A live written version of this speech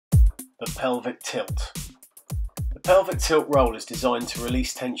The pelvic tilt. The pelvic tilt roll is designed to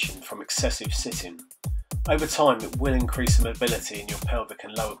release tension from excessive sitting. Over time, it will increase the mobility in your pelvic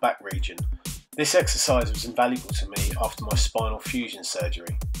and lower back region. This exercise was invaluable to me after my spinal fusion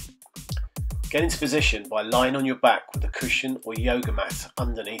surgery. Get into position by lying on your back with a cushion or yoga mat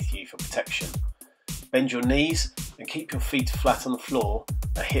underneath you for protection. Bend your knees and keep your feet flat on the floor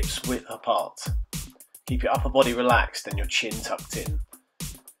at hips width apart. Keep your upper body relaxed and your chin tucked in.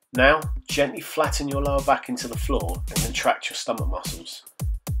 Now, gently flatten your lower back into the floor and contract your stomach muscles.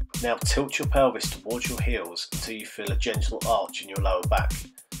 Now tilt your pelvis towards your heels until you feel a gentle arch in your lower back,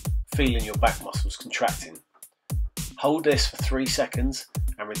 feeling your back muscles contracting. Hold this for 3 seconds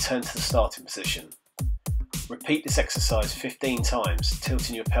and return to the starting position. Repeat this exercise 15 times,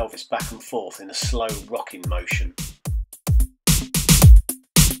 tilting your pelvis back and forth in a slow rocking motion.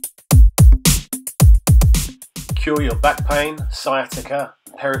 Cure your back pain, sciatica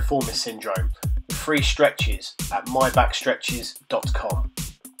and piriformis syndrome with free stretches at MyBackStretches.com.